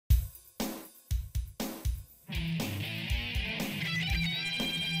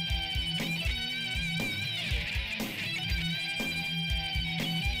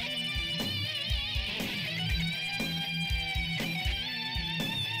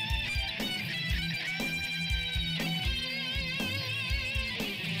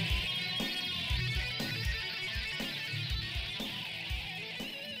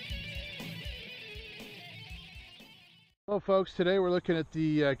Hello folks, today we're looking at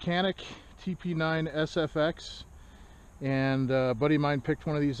the Canik TP9SFx, and a buddy of mine picked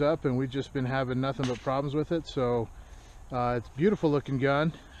one of these up and we've just been having nothing but problems with it. So it's a beautiful looking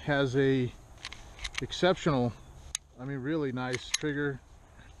gun, has a exceptional, I mean really nice trigger,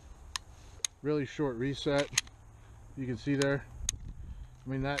 really short reset, you can see there. I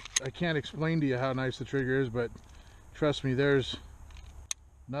mean, that I can't explain to you how nice the trigger is, but trust me, there's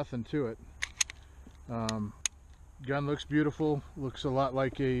nothing to it. Gun looks beautiful, looks a lot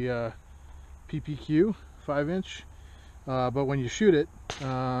like a PPQ 5-inch, but when you shoot it,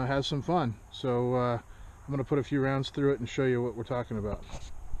 has some fun. So I'm going to put a few rounds through it and show you what we're talking about.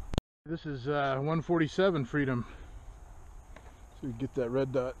 This is 147 Freedom, so you get that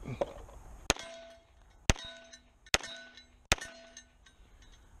red dot.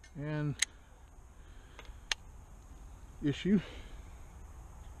 And issue.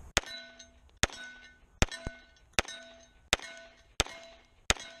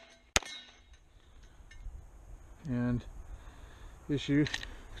 And issue,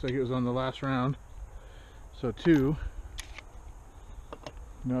 looks like it was on the last round. So 2.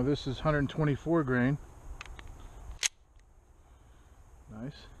 Now this is 124 grain.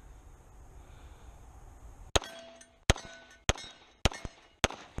 Nice.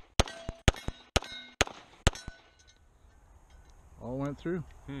 All went through.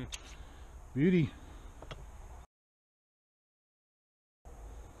 Beauty.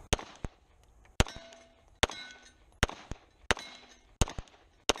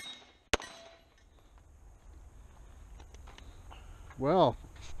 Well,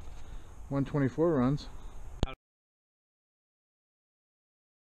 124 runs.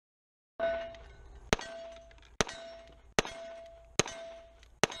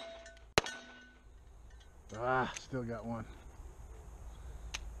 Still got one.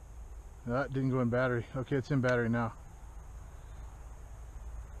 That didn't go in battery. Okay, it's in battery now.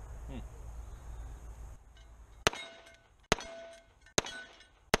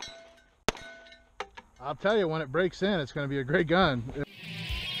 I'll tell you, when it breaks in, it's going to be a great gun.